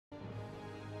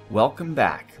Welcome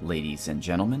back, ladies and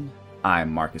gentlemen. I'm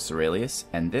Marcus Aurelius,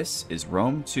 and this is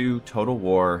Rome 2 Total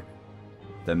War,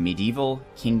 the Medieval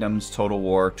Kingdoms Total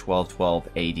War 1212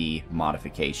 AD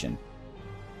modification.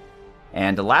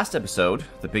 And the last episode,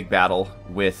 the big battle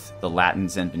with the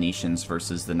Latins and Venetians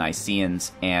versus the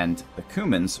Nicaeans and the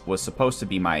Cumans, was supposed to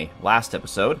be my last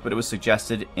episode, but it was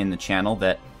suggested in the channel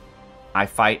that I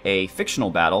fight a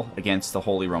fictional battle against the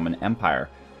Holy Roman Empire.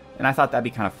 And I thought that'd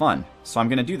be kind of fun, so I'm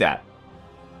going to do that.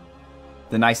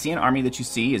 The Nicaean army that you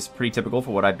see is pretty typical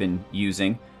for what I've been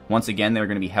using. Once again, they're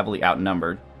going to be heavily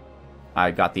outnumbered.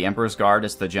 I got the Emperor's Guard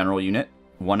as the general unit,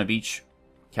 one of each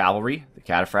cavalry, the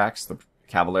cataphracts, the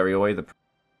cavallerioi, the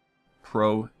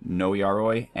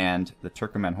pronoiaroi, and the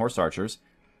Turcoman horse archers.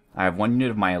 I have one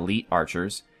unit of my elite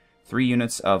archers, 3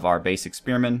 units of our basic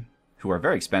spearmen, who are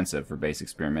very expensive for basic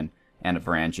spearmen, and a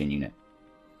Varangian unit.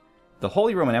 The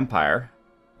Holy Roman Empire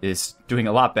is doing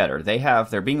a lot better.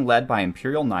 They're being led by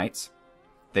Imperial Knights.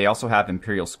 They also have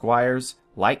Imperial Squires,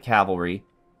 Light Cavalry,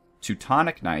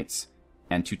 Teutonic Knights,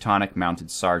 and Teutonic Mounted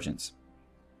Sergeants.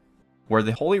 Where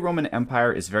the Holy Roman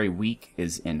Empire is very weak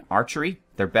is in archery.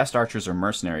 Their best archers are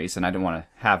mercenaries, and I didn't want to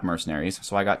have mercenaries,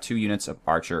 so I got 2 units of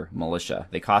archer militia.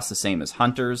 They cost the same as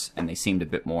hunters, and they seemed a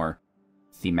bit more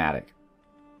thematic.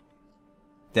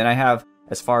 Then I have,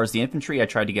 as far as the infantry, I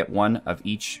tried to get one of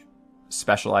each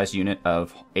specialized unit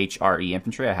of HRE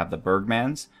infantry. I have the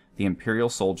Bergmans, the Imperial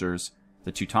Soldiers,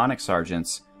 the Teutonic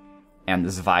Sergeants, and the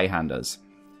Zweihandas.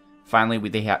 Finally,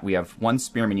 we have one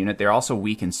spearman unit. They're also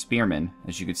weak in spearmen.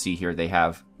 As you can see here, they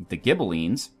have the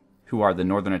Ghibellines, who are the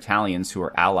Northern Italians who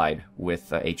are allied with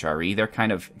HRE. They're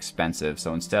kind of expensive,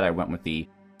 so instead I went with the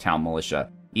town militia.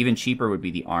 Even cheaper would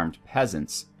be the armed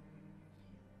peasants.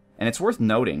 And it's worth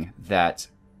noting that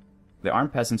the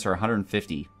armed peasants are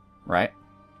 150, right?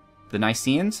 The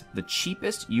Nicaeans, the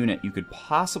cheapest unit you could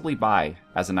possibly buy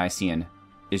as a Nicaean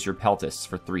is your peltasts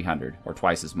for 300, or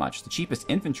twice as much. The cheapest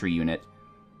infantry unit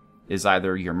is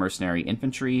either your mercenary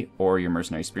infantry or your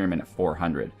mercenary spearmen at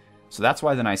 400. So that's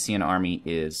why the Nicaean army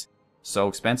is so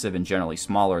expensive and generally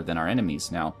smaller than our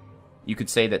enemies. Now, you could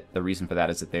say that the reason for that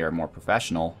is that they are more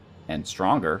professional and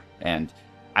stronger, and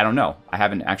I don't know. I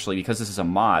haven't actually, because this is a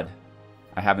mod,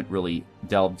 I haven't really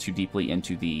delved too deeply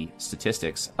into the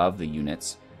statistics of the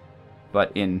units.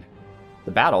 But in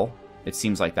the battle, it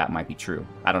seems like that might be true.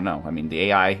 I don't know. I mean, the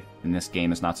AI in this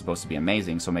game is not supposed to be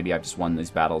amazing, so maybe I've just won these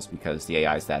battles because the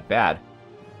AI is that bad.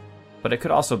 But it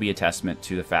could also be a testament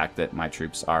to the fact that my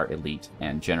troops are elite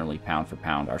and generally pound for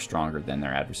pound are stronger than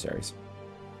their adversaries.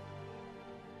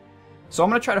 So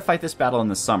I'm going to try to fight this battle in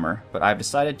the summer, but I've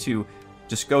decided to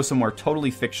just go somewhere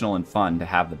totally fictional and fun to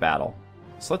have the battle.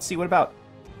 So let's see, what about,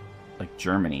 like,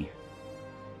 Germany?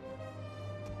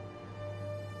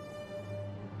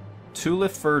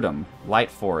 Tuliferdum, light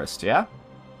forest, yeah?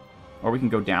 Or we can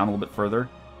go down a little bit further.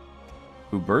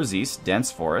 Uberzis,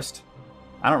 dense forest.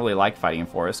 I don't really like fighting in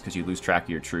forests because you lose track of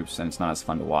your troops and it's not as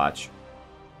fun to watch.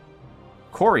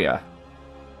 Coria,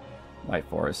 light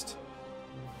forest.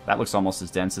 That looks almost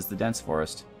as dense as the dense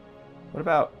forest. What if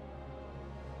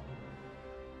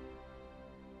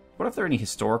there are any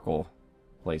historical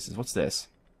places? What's this?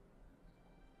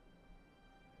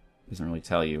 Doesn't really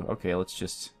tell you. Okay,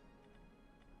 let's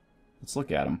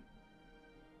look at them.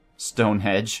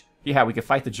 Stonehenge. Yeah, we could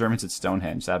fight the Germans at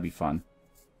Stonehenge. That'd be fun.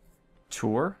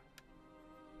 Tours.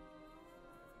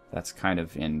 That's kind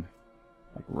of in,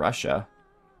 like, Russia.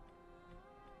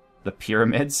 The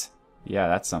pyramids. Yeah,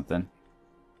 that's something.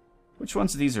 Which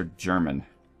ones of these are German?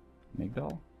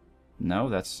 Migdal? No,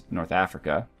 that's North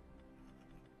Africa.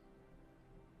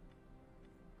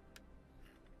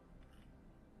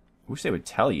 I wish they would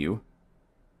tell you.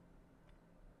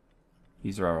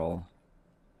 These are all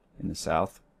in the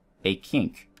south. A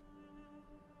kink.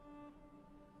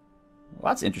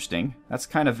 Well, that's interesting. That's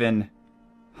kind of in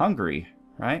Hungary,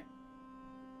 right?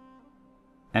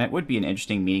 And it would be an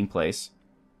interesting meeting place.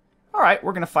 Alright,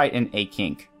 we're going to fight in a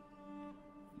kink.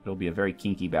 It'll be a very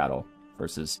kinky battle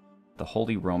versus the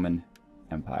Holy Roman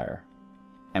Empire.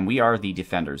 And we are the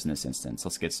defenders in this instance.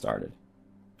 Let's get started.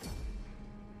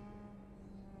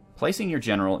 Placing your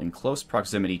general in close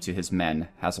proximity to his men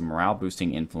has a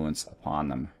morale-boosting influence upon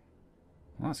them.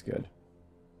 Well, that's good.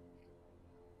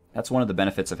 That's one of the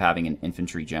benefits of having an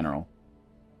infantry general.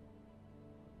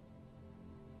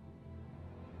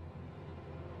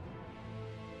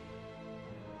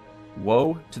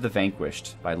 Woe to the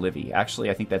Vanquished by Livy.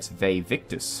 Actually, I think that's Vae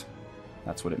Victus.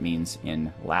 That's what it means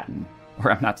in Latin.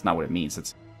 Or that's not what it means.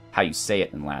 It's how you say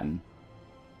it in Latin.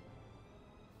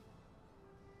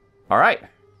 Alright.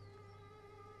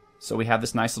 So we have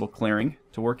this nice little clearing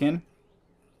to work in.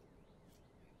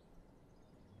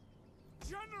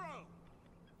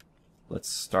 let's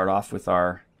start off with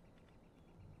our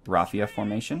raffia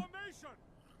formation.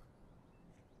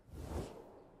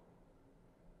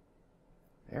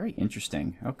 Very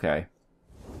interesting. Okay.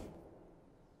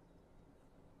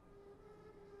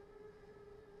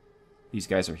 These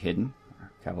guys are hidden.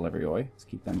 Cavallerioi. Let's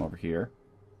keep them over here.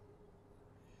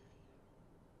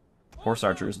 Horse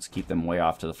archers, let's keep them way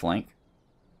off to the flank.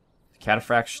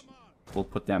 Cataphracts, we'll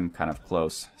put them kind of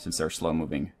close since they're slow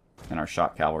moving. And our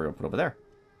shot cavalry we'll put over there.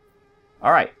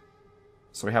 Alright.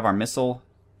 So we have our missile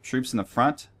troops in the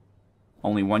front.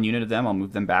 Only one unit of them. I'll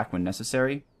move them back when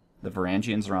necessary. The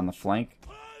Varangians are on the flank.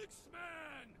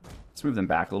 Let's move them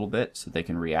back a little bit so they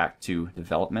can react to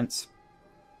developments.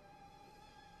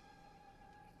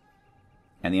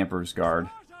 And the Emperor's Guard.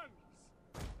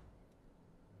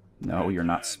 No, you're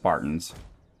not Spartans.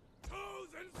 How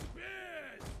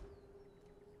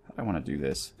do I want to do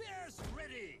this?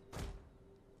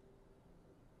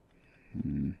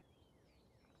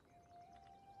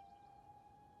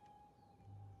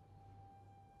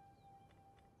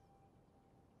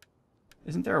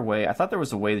 Isn't there a way? I thought there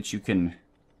was a way that you can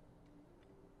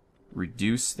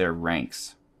reduce their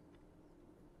ranks.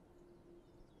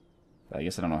 But I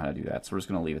guess I don't know how to do that, so we're just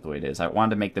going to leave it the way it is. I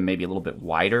wanted to make them maybe a little bit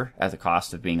wider at the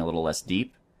cost of being a little less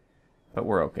deep, but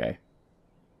we're okay.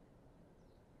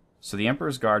 So the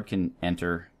Emperor's Guard can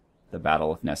enter the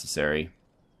battle if necessary.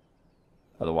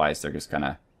 Otherwise, they're just kind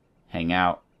of hang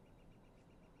out.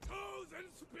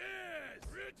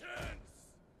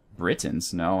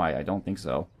 Britons? No, I don't think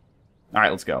so.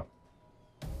 Alright, let's go.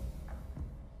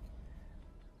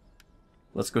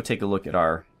 Let's go take a look at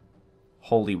our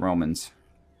Holy Romans,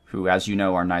 who, as you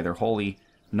know, are neither holy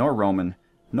nor Roman,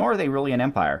 nor are they really an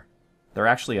empire. They're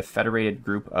actually a federated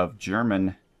group of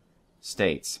German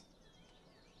states.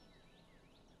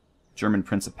 German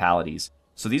principalities.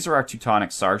 So these are our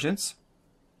Teutonic sergeants.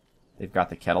 They've got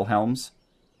the kettle helms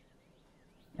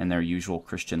and their usual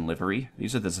Christian livery.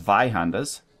 These are the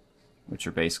Zweihandas, which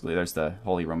are basically, there's the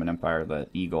Holy Roman Empire, the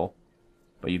eagle.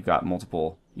 But you've got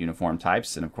multiple uniform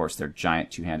types, and of course they're giant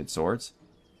two-handed swords.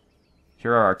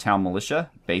 Here are our town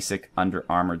militia, basic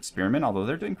under-armored spearmen, although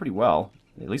they're doing pretty well.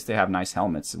 At least they have nice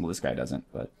helmets. Well, this guy doesn't,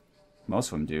 but most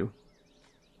of them do.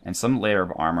 And some layer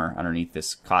of armor underneath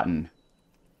this cotton.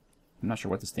 I'm not sure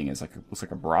what this thing is. Looks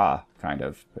like a bra, kind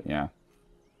of, but yeah.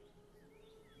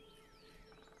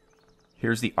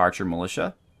 Here's the archer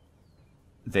militia.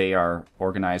 They are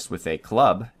organized with a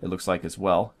club, it looks like as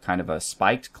well. Kind of a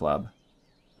spiked club.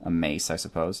 A mace, I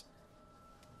suppose.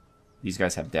 These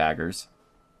guys have daggers.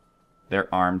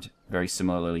 They're armed very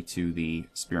similarly to the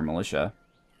spear militia.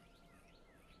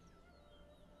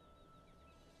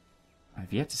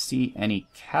 I've yet to see any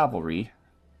cavalry.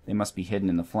 They must be hidden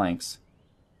in the flanks.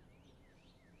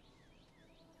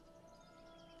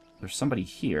 There's somebody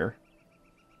here.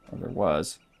 Or there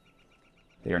was.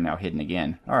 They are now hidden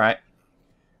again. Alright.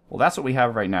 Well, that's what we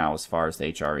have right now as far as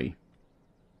the HRE.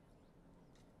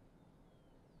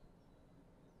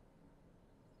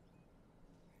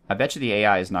 I bet you the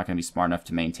AI is not going to be smart enough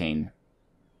to maintain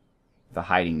the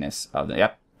hidingness of the...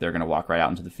 Yep, they're going to walk right out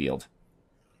into the field.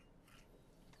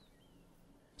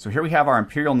 So here we have our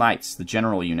Imperial Knights, the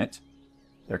general unit.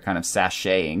 They're kind of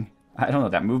sashaying. I don't know,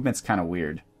 that movement's kind of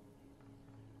weird.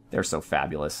 They're so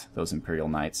fabulous, those Imperial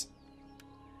Knights.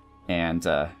 And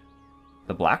the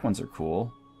black ones are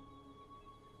cool.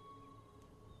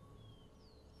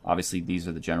 Obviously, these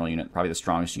are the general unit, probably the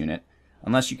strongest unit.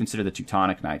 Unless you consider the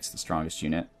Teutonic Knights the strongest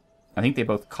unit. I think they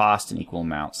both cost an equal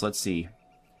amount, so let's see.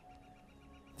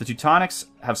 The Teutonics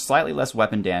have slightly less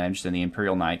weapon damage than the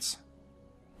Imperial Knights,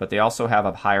 but they also have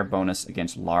a higher bonus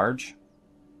against large.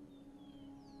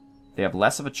 They have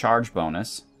less of a charge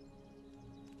bonus,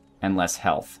 and less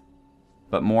health,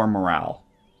 but more morale.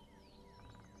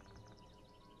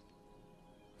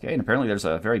 Okay, and apparently there's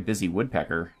a very busy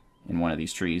woodpecker in one of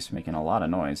these trees, making a lot of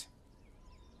noise.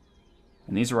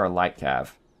 And these are our light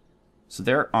cav. So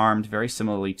they're armed very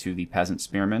similarly to the peasant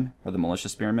spearmen, or the militia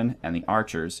spearmen, and the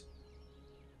archers,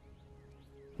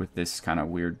 with this kind of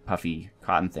weird puffy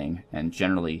cotton thing, and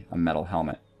generally a metal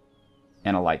helmet,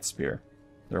 and a light spear.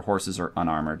 Their horses are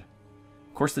unarmored.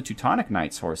 Of course, the Teutonic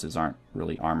Knights' horses aren't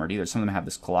really armored either. Some of them have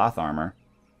this cloth armor,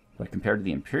 but compared to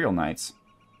the Imperial Knights,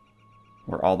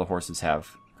 where all the horses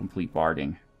have complete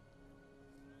barding.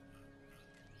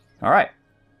 Alright,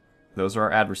 those are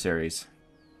our adversaries.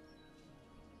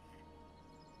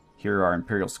 Here are our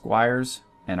Imperial Squires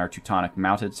and our Teutonic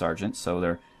Mounted Sergeants, so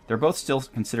they're both still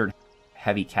considered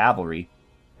heavy cavalry,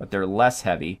 but they're less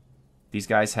heavy. These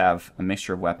guys have a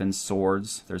mixture of weapons,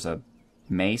 swords, there's a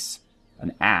mace,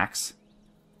 an axe.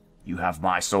 You have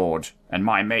my sword, and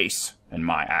my mace, and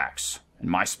my axe, and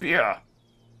my spear.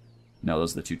 No,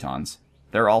 those are the Teutons.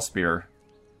 They're all spear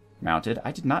mounted.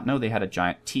 I did not know they had a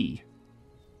giant T.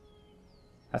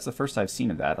 That's the first I've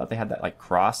seen of that. I thought they had that, like,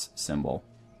 cross symbol.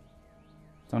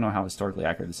 Don't know how historically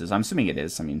accurate this is. I'm assuming it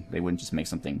is. I mean, they wouldn't just make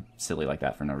something silly like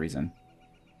that for no reason.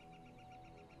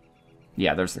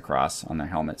 Yeah, there's the cross on their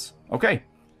helmets. Okay,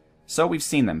 so we've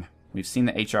seen them. We've seen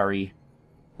the HRE.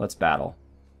 Let's battle.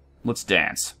 Let's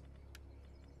dance.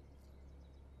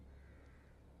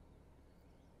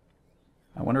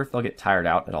 I wonder if they'll get tired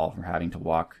out at all from having to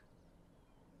walk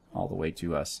all the way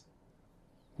to us.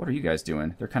 What are you guys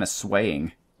doing? They're kind of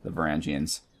swaying, the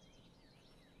Varangians.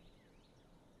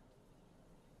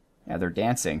 Yeah, they're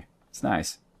dancing. It's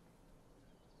nice.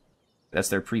 That's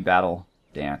their pre-battle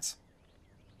dance.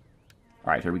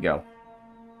 Alright, here we go.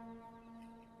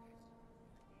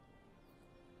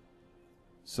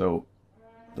 So,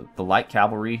 the light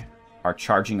cavalry are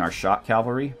charging our shock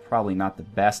cavalry. Probably not the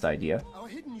best idea. Our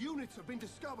hidden units have been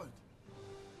discovered.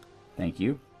 Thank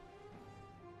you.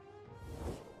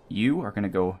 You are going to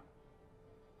go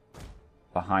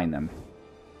behind them.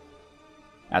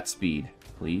 At speed,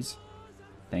 please.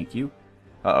 Thank you.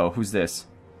 Uh-oh, who's this?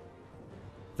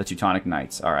 The Teutonic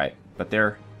Knights. Alright, but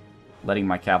they're letting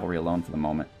my cavalry alone for the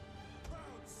moment.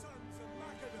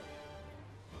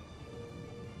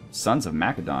 Sons of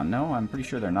Macedon? No, I'm pretty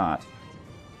sure they're not.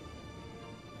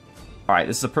 Alright,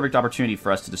 this is a perfect opportunity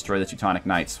for us to destroy the Teutonic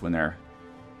Knights when they're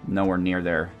nowhere near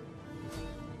their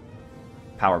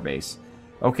power base.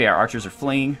 Okay, our archers are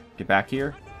fleeing. Get back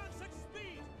here.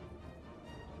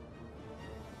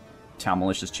 Town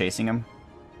militia's chasing them.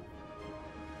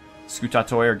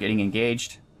 Scutatoi are getting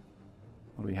engaged.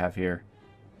 What do we have here?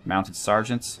 Mounted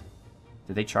sergeants.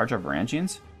 Did they charge our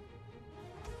Varangians?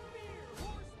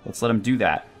 Let's let them do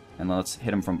that. And let's hit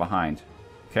them from behind.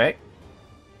 Okay.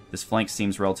 This flank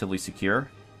seems relatively secure.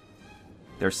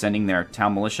 They're sending their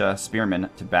town militia spearmen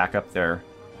to back up their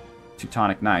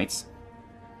Teutonic Knights,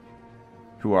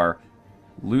 who are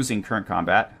losing current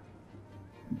combat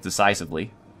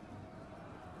decisively.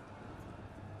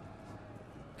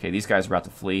 Okay, these guys are about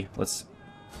to flee. Let's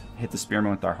hit the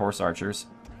spearmen with our horse archers.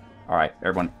 Alright,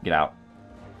 everyone get out.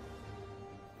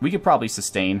 We could probably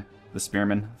sustain the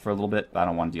spearmen for a little bit, but I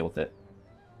don't want to deal with it.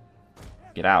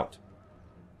 Get out.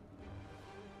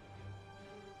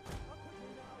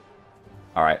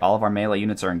 Alright, all of our melee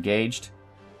units are engaged.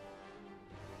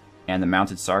 And the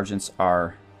mounted sergeants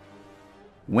are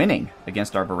winning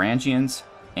against our Varangians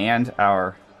and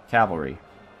our cavalry.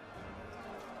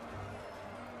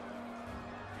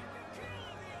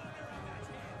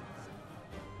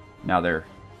 Now they're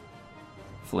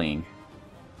fleeing.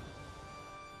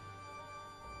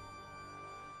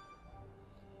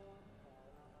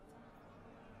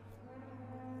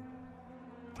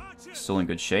 Still in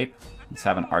good shape. Let's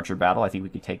have an archer battle. I think we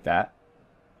could take that.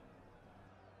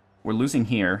 We're losing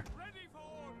here.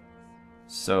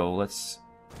 So let's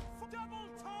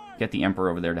get the Emperor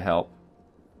over there to help.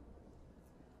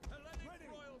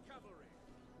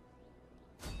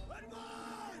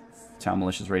 Town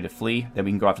militia's ready to flee. Then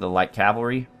we can go after the light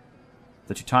cavalry.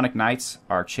 The Teutonic Knights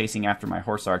are chasing after my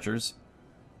horse archers.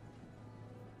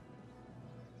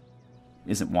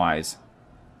 Isn't wise.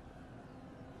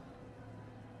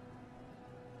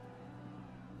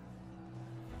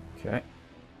 Okay.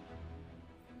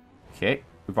 Okay,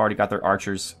 we've already got their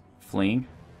archers fleeing.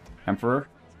 Emperor,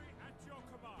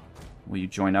 will you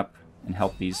join up and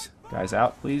help these guys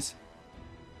out, please?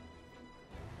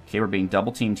 Okay, we're being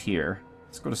double teamed here.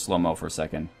 Let's go to slow-mo for a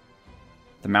second.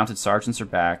 The mounted sergeants are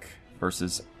back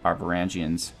versus our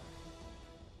Varangians.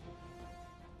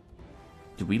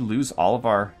 Did we lose all of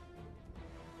our...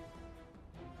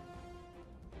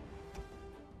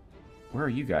 Where are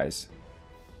you guys?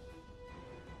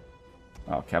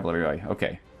 Oh, cavalry.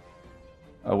 Okay.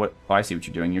 Oh, what? Oh, I see what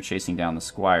you're doing. You're chasing down the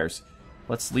squires.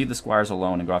 Let's leave the squires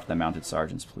alone and go after the mounted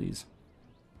sergeants, please.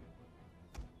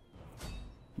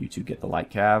 You two get the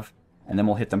light cav, and then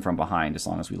we'll hit them from behind as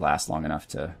long as we last long enough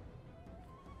to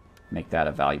make that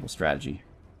a valuable strategy.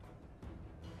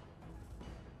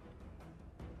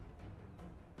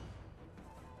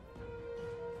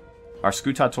 Our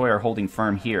Scutatoi are holding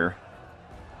firm here.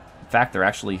 In fact, they're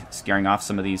actually scaring off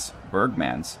some of these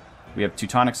Bergmans. We have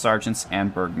Teutonic sergeants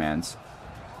and Bergmans,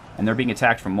 and they're being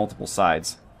attacked from multiple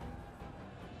sides.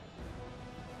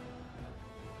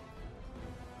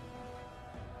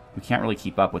 We can't really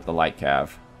keep up with the light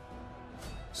cav.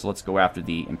 So let's go after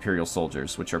the Imperial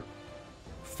soldiers, which are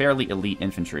fairly elite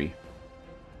infantry.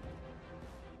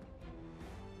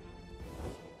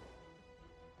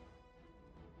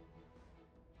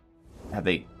 Have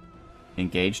they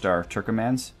engaged our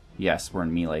Turkomans? Yes, we're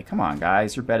in melee. Come on,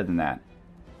 guys, you're better than that.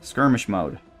 Skirmish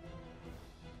mode.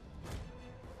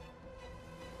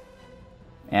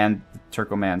 And the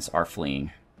Turkomans are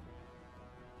fleeing.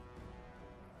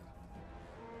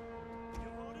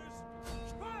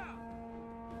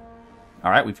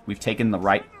 Alright, we've taken the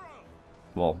right...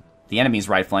 Well, the enemy's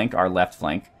right flank, our left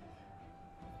flank.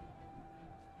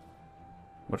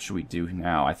 What should we do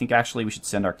now? I think actually we should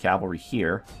send our cavalry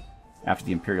here after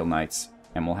the Imperial Knights,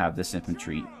 and we'll have this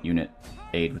infantry unit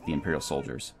aid with the Imperial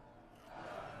soldiers.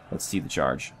 Let's see the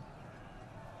charge.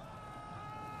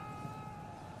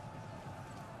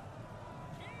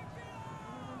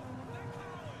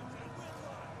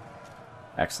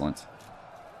 Excellent.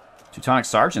 Teutonic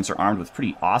sergeants are armed with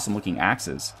pretty awesome looking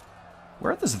axes.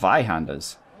 Where are the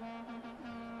Zweihandas?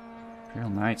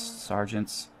 Imperial Knights,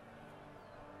 sergeants,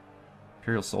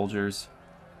 Imperial soldiers.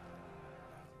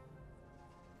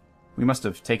 We must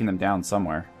have taken them down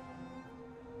somewhere.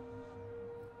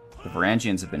 The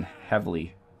Varangians have been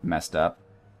heavily messed up.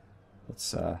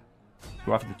 Let's go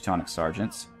after the Teutonic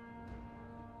sergeants.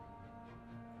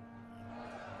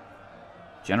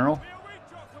 General?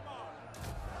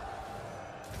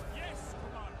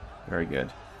 Very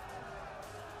good.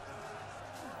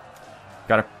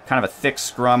 Got a kind of a thick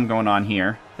scrum going on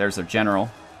here. There's their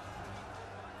general.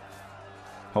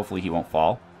 Hopefully he won't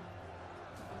fall.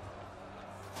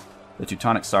 The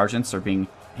Teutonic sergeants are being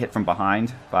hit from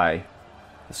behind by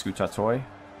the Skutatoi.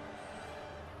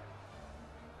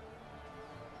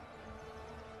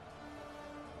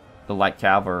 The light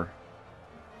cav are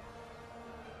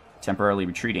temporarily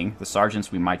retreating. The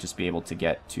sergeants we might just be able to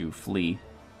get to flee.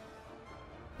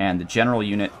 And the general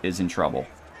unit is in trouble.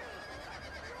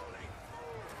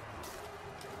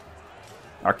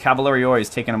 Our Cavallerioi is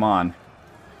taking him on.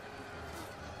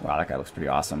 Wow, that guy looks pretty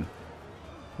awesome.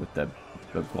 With the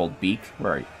gold beak.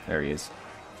 Where are you? There he is.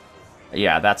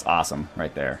 Yeah, that's awesome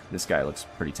right there. This guy looks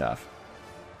pretty tough.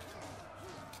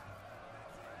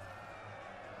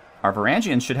 Our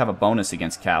Varangians should have a bonus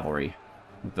against cavalry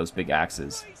with those big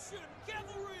axes.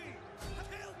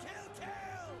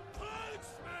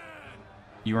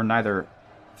 You are neither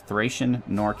Thracian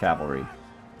nor cavalry.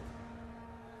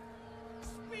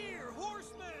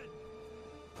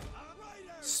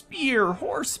 Spear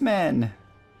horsemen!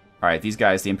 Alright, these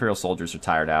guys, the Imperial soldiers, are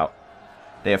tired out.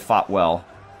 They have fought well,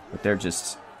 but they're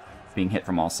just being hit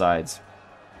from all sides.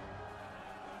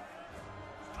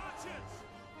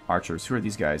 Archers, who are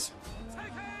these guys?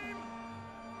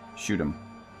 Shoot them.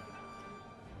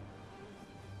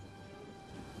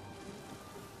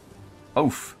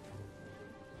 Oof.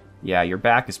 Yeah, your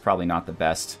back is probably not the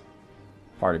best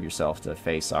part of yourself to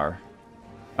face our...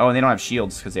 Oh, and they don't have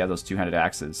shields because they have those two-handed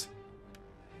axes.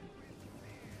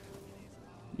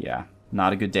 Yeah,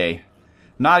 not a good day.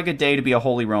 Not a good day to be a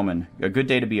holy Roman. A good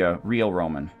day to be a real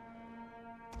Roman.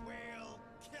 We'll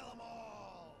kill 'em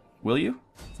all. Will you?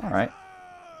 Alright.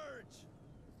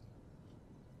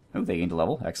 Oh, they gained a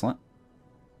level. Excellent.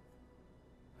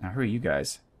 Now, who are you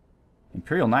guys?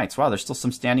 Imperial Knights. Wow, there's still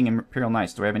some standing Imperial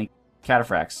Knights. Do I have any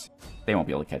cataphracts? They won't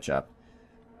be able to catch up.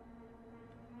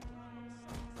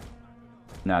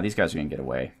 No, these guys are going to get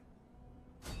away.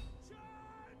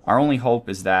 Our only hope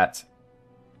is that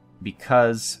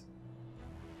because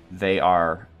they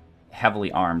are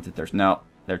heavily armed, that there's... No,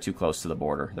 they're too close to the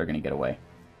border. They're going to get away.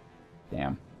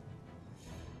 Damn.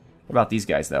 What about these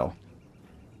guys, though?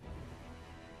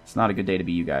 It's not a good day to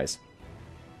be you guys.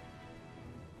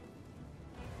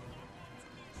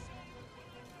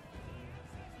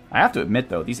 I have to admit,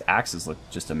 though, these axes look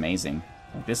just amazing.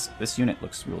 Like this unit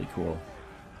looks really cool.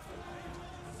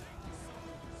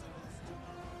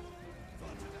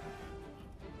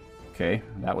 Okay,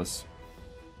 that was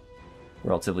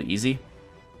relatively easy.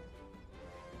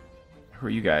 Who are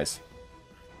you guys?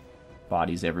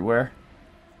 Bodies everywhere.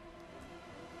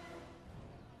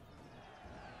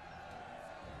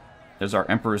 There's our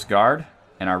Emperor's Guard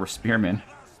and our Spearmen.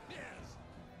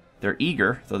 They're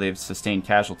eager, though they've sustained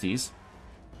casualties.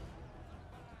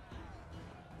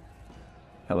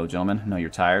 Hello, gentlemen. I know you're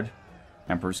tired.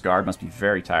 Emperor's Guard must be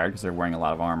very tired because they're wearing a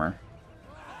lot of armor.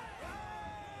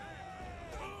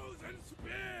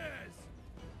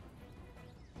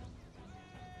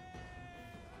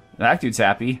 That dude's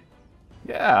happy.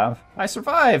 Yeah, I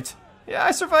survived. Yeah,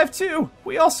 I survived too.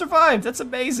 We all survived. That's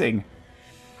amazing.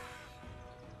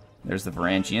 There's the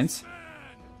Varangians.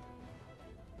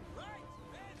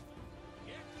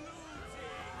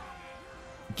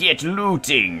 Get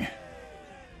looting!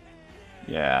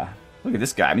 Yeah. Look at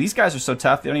this guy. I mean, these guys are so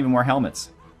tough, they don't even wear helmets.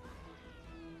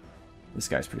 This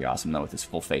guy's pretty awesome, though, with his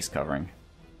full face covering.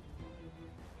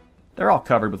 They're all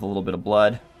covered with a little bit of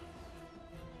blood.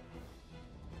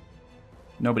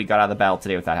 Nobody got out of the battle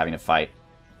today without having to fight.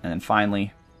 And then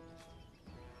finally,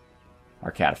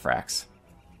 our cataphracts.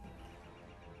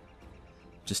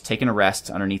 just taking a rest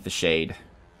underneath the shade,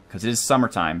 because it is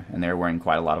summertime, and they're wearing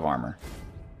quite a lot of armor.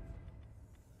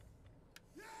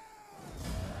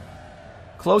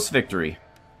 Close victory.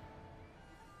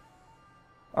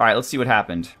 Alright, let's see what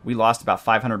happened. We lost about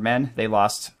 500 men. They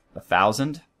lost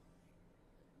 1,000.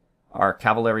 Our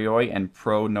cavallerioi and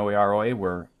pro-noiaroi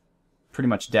were pretty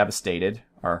much devastated.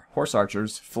 Our horse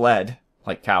archers fled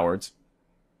like cowards.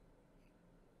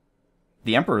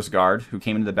 The Emperor's Guard, who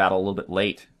came into the battle a little bit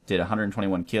late, did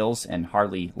 121 kills and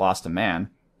hardly lost a man.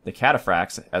 The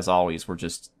cataphracts, as always, were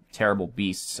just terrible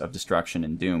beasts of destruction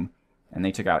and doom, and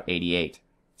they took out 88,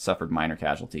 suffered minor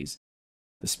casualties.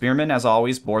 The spearmen, as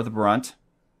always, bore the brunt.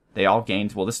 They all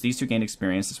gained, well, these two gained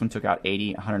experience. This one took out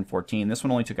 80, 114. This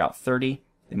one only took out 30.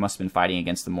 They must have been fighting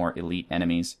against the more elite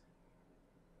enemies.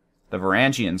 The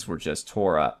Varangians were just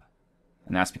tore up,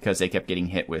 and that's because they kept getting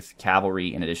hit with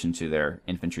cavalry in addition to their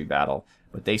infantry battle.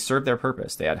 But they served their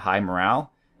purpose. They had high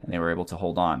morale, and they were able to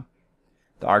hold on.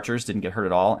 The archers didn't get hurt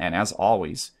at all, and as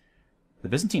always, the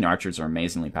Byzantine archers are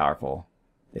amazingly powerful.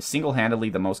 They single-handedly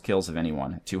the most kills of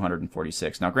anyone, at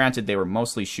 246. Now granted, they were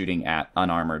mostly shooting at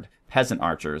unarmored peasant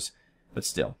archers, but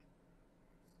still.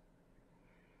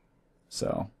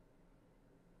 So,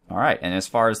 alright, and as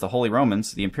far as the Holy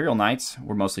Romans, the Imperial Knights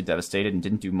were mostly devastated and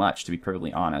didn't do much, to be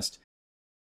perfectly honest.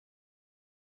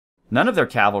 None of their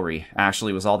cavalry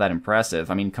actually was all that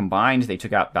impressive. I mean, combined, they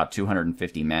took out about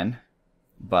 250 men,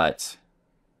 but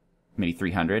maybe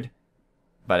 300.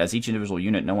 But as each individual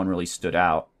unit, no one really stood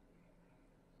out.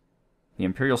 The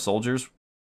Imperial soldiers,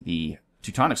 the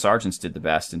Teutonic sergeants did the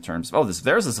best in terms of... Oh, there's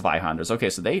the Zweihanders. Okay,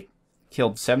 so they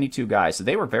killed 72 guys. So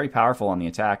they were very powerful on the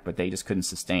attack, but they just couldn't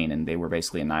sustain, and they were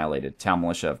basically annihilated. Town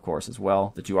militia, of course, as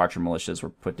well. The two archer militias were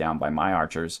put down by my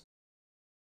archers.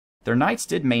 Their knights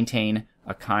did maintain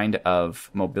a kind of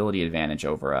mobility advantage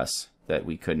over us that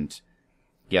we couldn't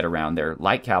get around. Their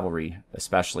light cavalry,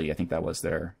 especially, I think that was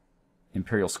their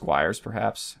Imperial squires,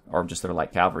 perhaps, or just their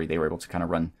light cavalry, they were able to kind of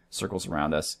run circles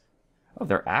around us. Oh,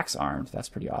 they're axe-armed. That's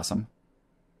pretty awesome.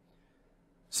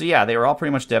 So yeah, they were all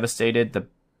pretty much devastated. The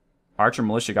archer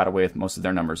militia got away with most of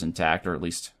their numbers intact, or at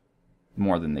least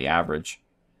more than the average.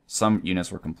 Some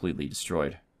units were completely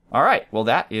destroyed. Alright, well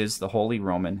that is the Holy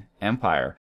Roman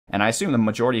Empire. And I assume the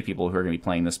majority of people who are going to be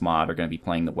playing this mod are going to be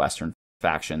playing the Western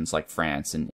factions like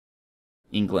France and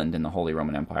England and the Holy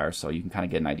Roman Empire, so you can kind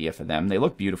of get an idea for them. They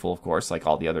look beautiful, of course, like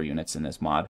all the other units in this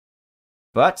mod.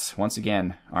 But, once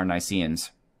again, our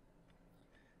Nicaeans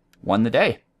won the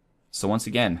day. So once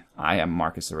again, I am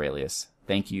Marcus Aurelius.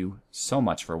 Thank you so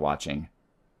much for watching.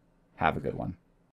 Have a good one.